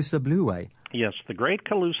Great Calusa Blue Way. Yes, the Great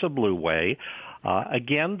Calusa Blue Way.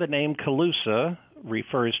 Again, the name Calusa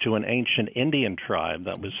refers to an ancient Indian tribe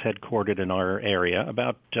that was headquartered in our area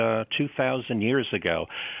about 2,000 years ago.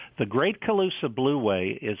 The Great Calusa Blue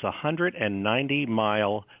Way is a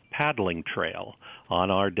 190-mile paddling trail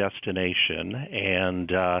on our destination,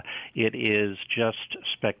 and it is just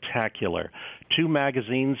spectacular. Two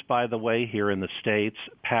magazines, by the way, here in the States,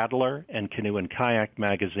 Paddler and Canoe and Kayak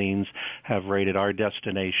magazines, have rated our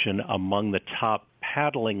destination among the top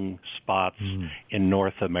paddling spots in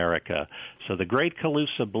North America. So the Great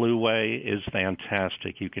Calusa Blue Way is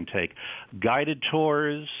fantastic. You can take guided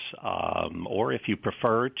tours, or if you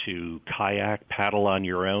prefer to kayak, paddle on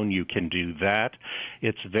your own, you can do that.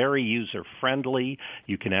 It's very user-friendly.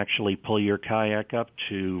 You can actually pull your kayak up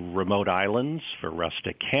to remote islands for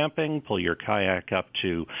rustic camping, pull your kayak up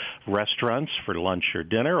to restaurants for lunch or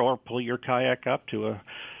dinner, or pull your kayak up to a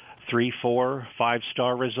 3, 4,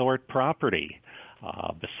 5-star resort property.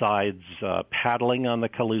 Besides paddling on the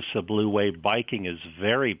Calusa Blue Way, biking is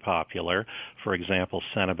very popular. For example,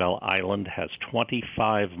 Sanibel Island has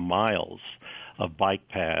 25 miles of bike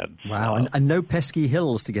paths. Wow, and no pesky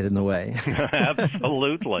hills to get in the way.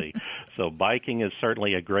 Absolutely. So biking is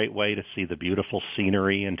certainly a great way to see the beautiful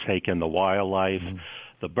scenery and take in the wildlife.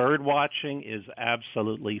 The bird watching is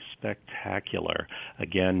absolutely spectacular.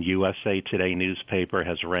 Again, USA Today newspaper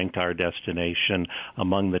has ranked our destination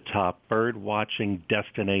among the top bird watching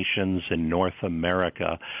destinations in North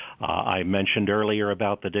America. I mentioned earlier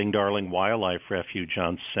about the Ding Darling Wildlife Refuge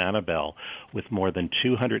on Sanibel, with more than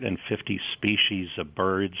 250 species of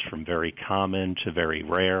birds from very common to very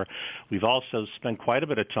rare. We've also spent quite a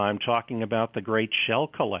bit of time talking about the great shell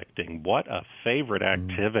collecting. What a favorite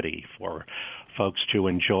activity for folks to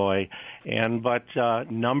enjoy. But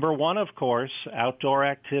number one, of course, outdoor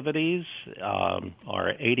activities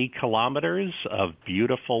are 80 kilometers of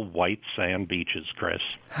beautiful white sand beaches, Chris.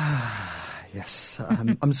 yes.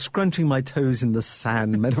 I'm scrunching my toes in the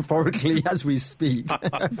sand, metaphorically, as we speak.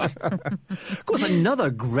 Of course, another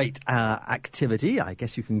great activity, I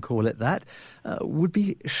guess you can call it that, would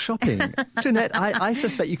be shopping. Jeanette, I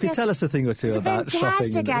suspect you could tell us a thing or two about shopping.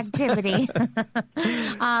 It's a fantastic activity.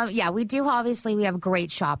 We do. Obviously, we have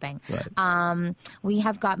great shopping. Right. We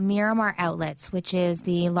have got Miramar Outlets, which is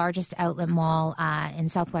the largest outlet mall in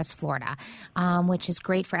Southwest Florida, which is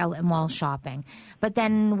great for outlet mall shopping. But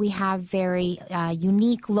then we have very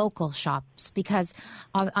unique local shops because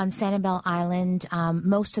on Sanibel Island,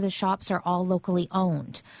 most of the shops are all locally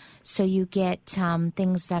owned. So you get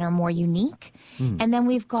things that are more unique. And then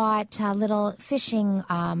we've got a little fishing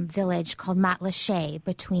village called Matlacha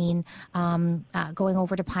between going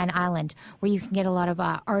over to Pine Island, where you can get a lot of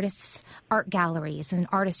artists' art galleries and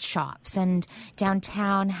artist shops. And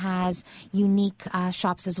downtown has unique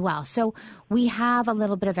shops as well. So we have a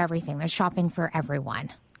little bit of everything. There's shopping for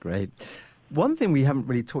everyone. Great. One thing we haven't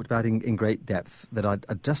really talked about in great depth that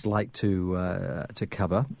I'd just like to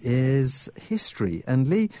cover is history. And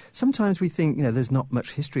Lee, sometimes we think, there's not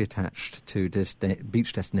much history attached to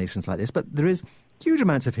beach destinations like this, but there is huge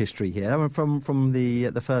amounts of history here, from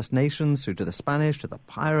the First Nations through to the Spanish, to the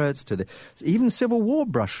pirates, to even Civil War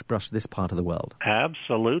brush this part of the world.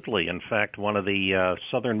 Absolutely. In fact, one of the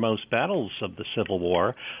southernmost battles of the Civil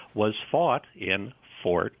War was fought in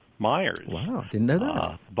Fort Myers. Wow, didn't know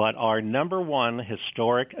that. But our number one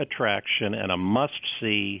historic attraction and a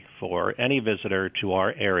must-see for any visitor to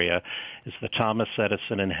our area is the Thomas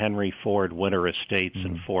Edison and Henry Ford Winter Estates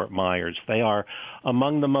in Fort Myers. They are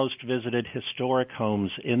among the most visited historic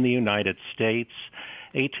homes in the United States.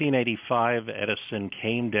 1885, Edison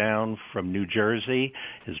came down from New Jersey.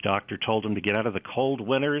 His doctor told him to get out of the cold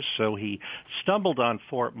winters, so he stumbled on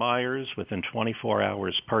Fort Myers. Within 24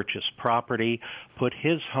 hours, purchased property, put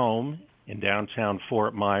his home in downtown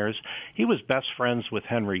Fort Myers. He was best friends with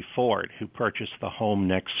Henry Ford, who purchased the home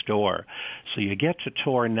next door. So you get to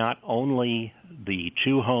tour not only the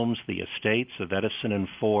two homes, the estates of Edison and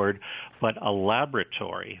Ford, but a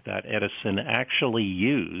laboratory that Edison actually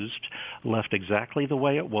used, left exactly the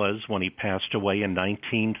way it was when he passed away in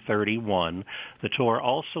 1931. The tour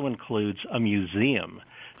also includes a museum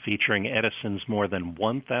featuring Edison's more than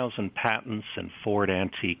 1,000 patents and Ford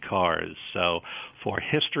antique cars. So for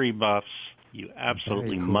history buffs, you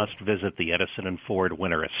absolutely must visit the Edison and Ford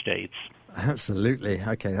Winter Estates. Absolutely.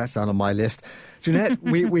 Okay, that's down on my list. Jeanette,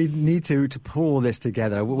 we need to pull all this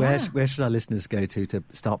together. Where should our listeners go to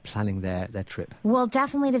start planning their trip? Well,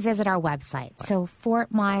 definitely to visit our website. So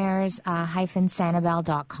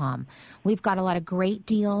fortmyers-sanibel.com. We've got a lot of great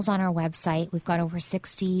deals on our website. We've got over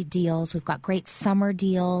 60 deals. We've got great summer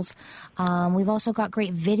deals. We've also got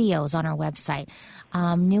great videos on our website.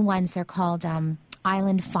 New ones, they're called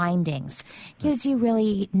Island Findings. Gives you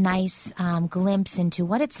really nice glimpse into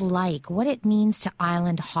what it's like, what it means to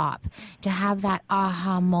island hop, to have that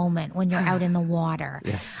aha moment when you're out in the water.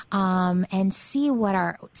 Yes. And see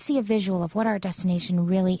a visual of what our destination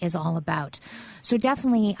really is all about. So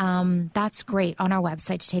definitely that's great on our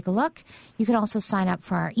website to take a look. You can also sign up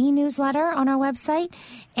for our e-newsletter on our website,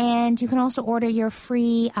 and you can also order your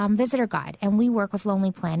free visitor guide. And we work with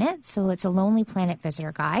Lonely Planet, so it's a Lonely Planet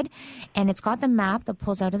visitor guide, and it's got the map that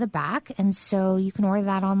pulls out of the back, and so you can order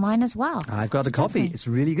that online as well. I've got a copy. It's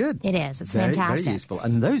really good. It is. It's fantastic. Very useful.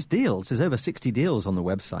 And those deals, there's over 60 deals on the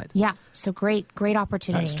website. Yeah, so great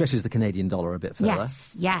opportunity. That stretches the Canadian dollar a bit further.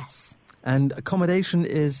 Yes. And accommodation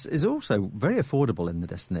is also very affordable in the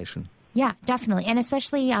destination. Yeah, definitely. And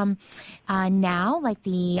especially now, like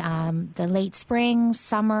the late spring,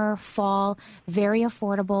 summer, fall, very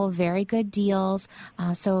affordable, very good deals.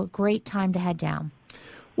 So great time to head down.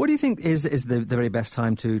 What do you think is the very best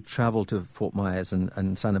time to travel to Fort Myers and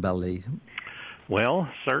Sanibel, Lee? Well,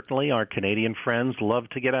 certainly our Canadian friends love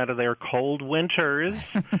to get out of their cold winters.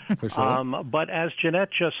 For sure. But as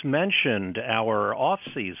Jeanette just mentioned, our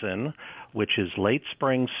off-season, which is late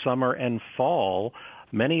spring, summer, and fall,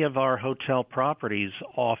 many of our hotel properties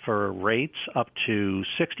offer rates up to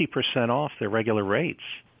 60% off their regular rates.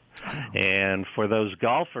 And for those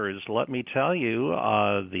golfers, let me tell you,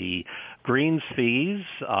 the greens fees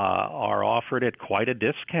are offered at quite a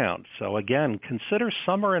discount. So again, consider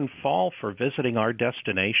summer and fall for visiting our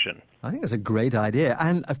destination. I think that's a great idea.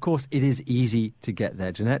 And of course, it is easy to get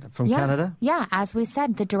there, Jeanette, from Canada. Yeah, as we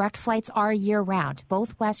said, the direct flights are year-round.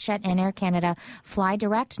 Both WestJet and Air Canada fly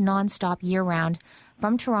direct, nonstop, year-round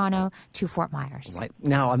from Toronto to Fort Myers. Right.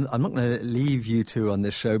 Now, I'm not going to leave you two on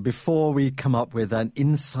this show before we come up with an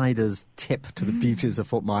insider's tip to the beaches of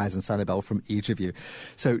Fort Myers and Sanibel from each of you.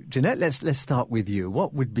 So, Jeanette, let's start with you.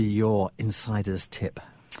 What would be your insider's tip?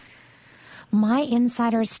 My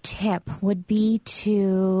insider's tip would be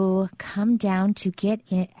to come down to get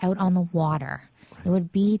out on the water. It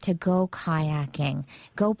would be to go kayaking,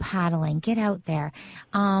 go paddling, get out there,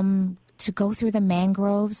 to go through the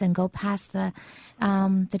mangroves and go past the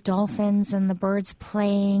dolphins and the birds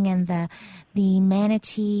playing and the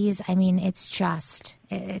manatees. I mean, it's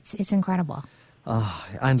incredible.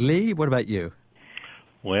 And Lee, what about you?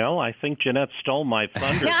 Well, I think Jeanette stole my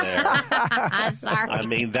thunder there. Sorry. I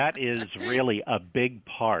mean, that is really a big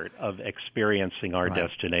part of experiencing our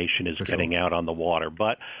destination is getting out on the water.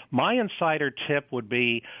 But my insider tip would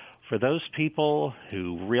be for those people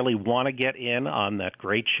who really want to get in on that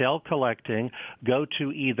great shell collecting, go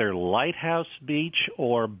to either Lighthouse Beach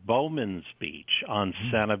or Bowman's Beach on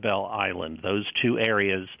Sanibel Island. Those two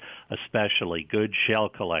areas especially, good shell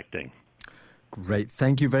collecting. Great.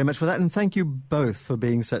 Thank you very much for that. And thank you both for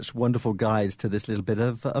being such wonderful guides to this little bit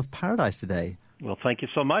of paradise today. Well, thank you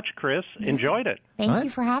so much, Chris. Enjoyed it. Thank you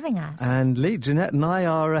for having us. And Lee, Jeanette and I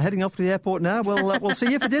are heading off to the airport now. We'll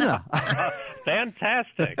see you for dinner.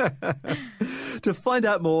 Fantastic. To find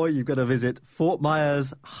out more, you've got to visit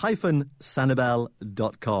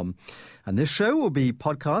fortmyers-sanibel.com. And this show will be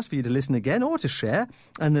podcast for you to listen again or to share.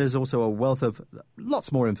 And there's also a wealth of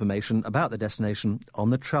lots more information about the destination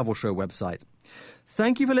on the Travel Show website.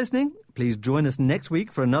 Thank you for listening. Please join us next week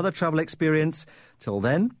for another travel experience. Till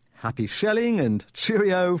then, happy shelling and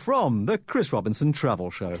cheerio from the Chris Robinson Travel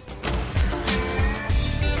Show.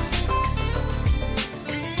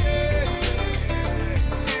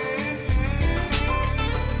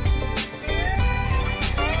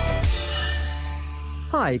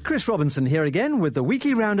 Hi, Chris Robinson here again with the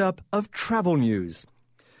weekly roundup of travel news.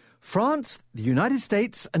 France, the United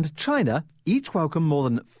States and China each welcome more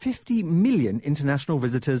than 50 million international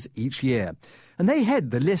visitors each year, and they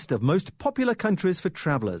head the list of most popular countries for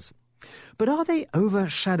travellers. But are they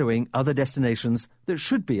overshadowing other destinations that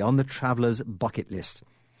should be on the traveller's bucket list?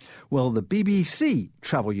 Well, the BBC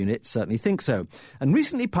travel unit certainly thinks so, and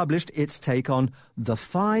recently published its take on the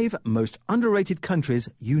 5 most underrated countries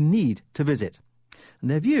you need to visit.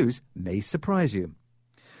 And their views may surprise you.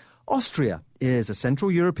 Austria is a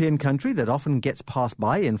Central European country that often gets passed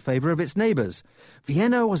by in favour of its neighbours.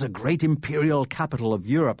 Vienna was a great imperial capital of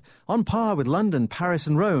Europe, on par with London, Paris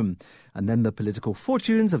and Rome. And then the political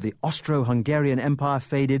fortunes of the Austro-Hungarian Empire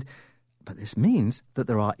faded. But this means that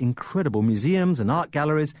there are incredible museums and art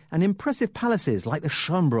galleries and impressive palaces like the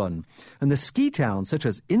Schönbrunn. And the ski towns such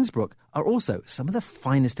as Innsbruck are also some of the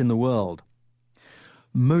finest in the world.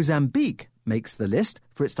 Mozambique makes the list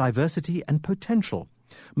for its diversity and potential.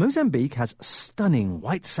 Mozambique has stunning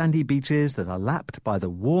white sandy beaches that are lapped by the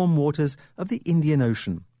warm waters of the Indian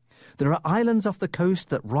Ocean. There are islands off the coast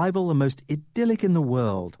that rival the most idyllic in the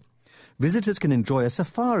world. Visitors can enjoy a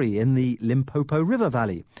safari in the Limpopo River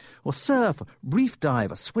Valley, or surf, reef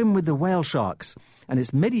dive, or swim with the whale sharks. And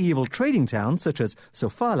its medieval trading towns, such as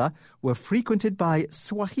Sofala, were frequented by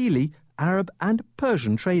Swahili, Arab and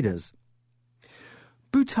Persian traders.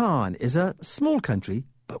 Bhutan is a small country,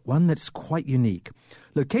 but one that's quite unique.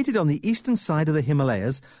 Located on the eastern side of the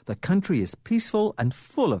Himalayas, the country is peaceful and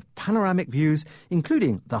full of panoramic views,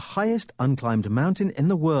 including the highest unclimbed mountain in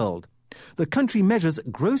the world. The country measures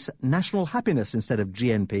gross national happiness instead of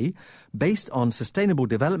GNP, based on sustainable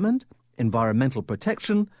development, environmental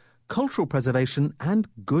protection, cultural preservation and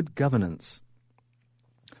good governance.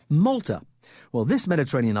 Malta. Well, this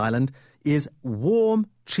Mediterranean island is warm,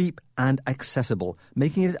 cheap and accessible,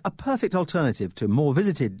 making it a perfect alternative to more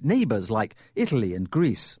visited neighbours like Italy and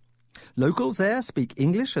Greece. Locals there speak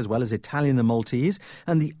English as well as Italian and Maltese,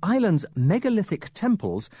 and the island's megalithic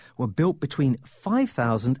temples were built between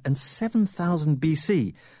 5000 and 7000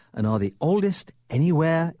 BC and are the oldest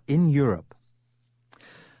anywhere in Europe.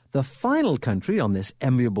 The final country on this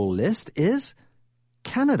enviable list is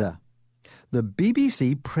Canada. The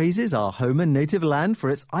BBC praises our home and native land for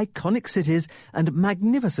its iconic cities and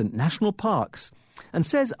magnificent national parks, and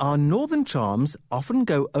says our northern charms often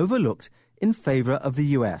go overlooked in favour of the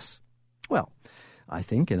US. Well, I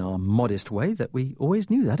think in our modest way that we always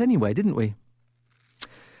knew that anyway, didn't we?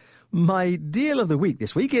 My deal of the week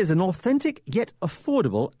this week is an authentic yet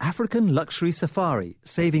affordable African luxury safari,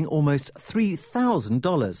 saving almost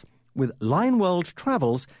 $3,000 with Lion World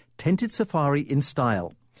Travel's Tented Safari in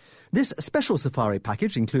Style. This special safari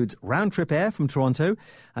package includes round-trip air from Toronto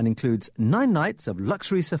and includes 9 nights of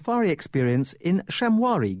luxury safari experience in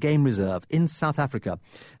Shamwari Game Reserve in South Africa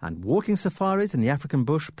and walking safaris in the African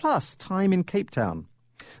bush plus time in Cape Town.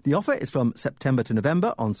 The offer is from September to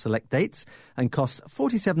November on select dates and costs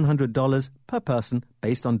 $4,700 per person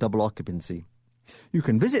based on double occupancy. You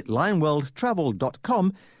can visit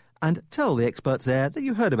lionworldtravel.com and tell the experts there that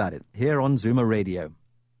you heard about it here on Zoomer Radio.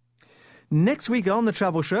 Next week on The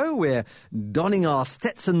Travel Show, we're donning our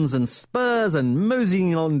Stetsons and spurs and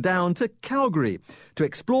moseying on down to Calgary to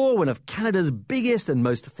explore one of Canada's biggest and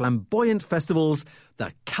most flamboyant festivals,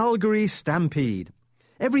 the Calgary Stampede.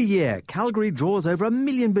 Every year, Calgary draws over 1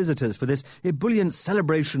 million visitors for this ebullient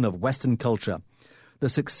celebration of Western culture. The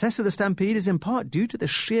success of the Stampede is in part due to the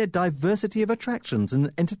sheer diversity of attractions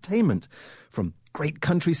and entertainment, from great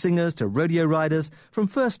country singers to rodeo riders, from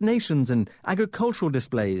First Nations and agricultural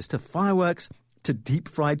displays to fireworks to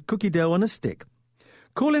deep-fried cookie dough on a stick.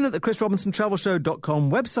 Call in at the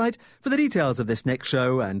chrisrobinsontravelshow.com website for the details of this next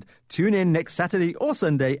show, and tune in next Saturday or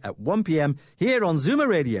Sunday at 1 p.m. here on Zoomer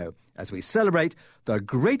Radio as we celebrate the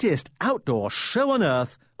greatest outdoor show on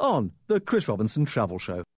earth on the Chris Robinson Travel Show.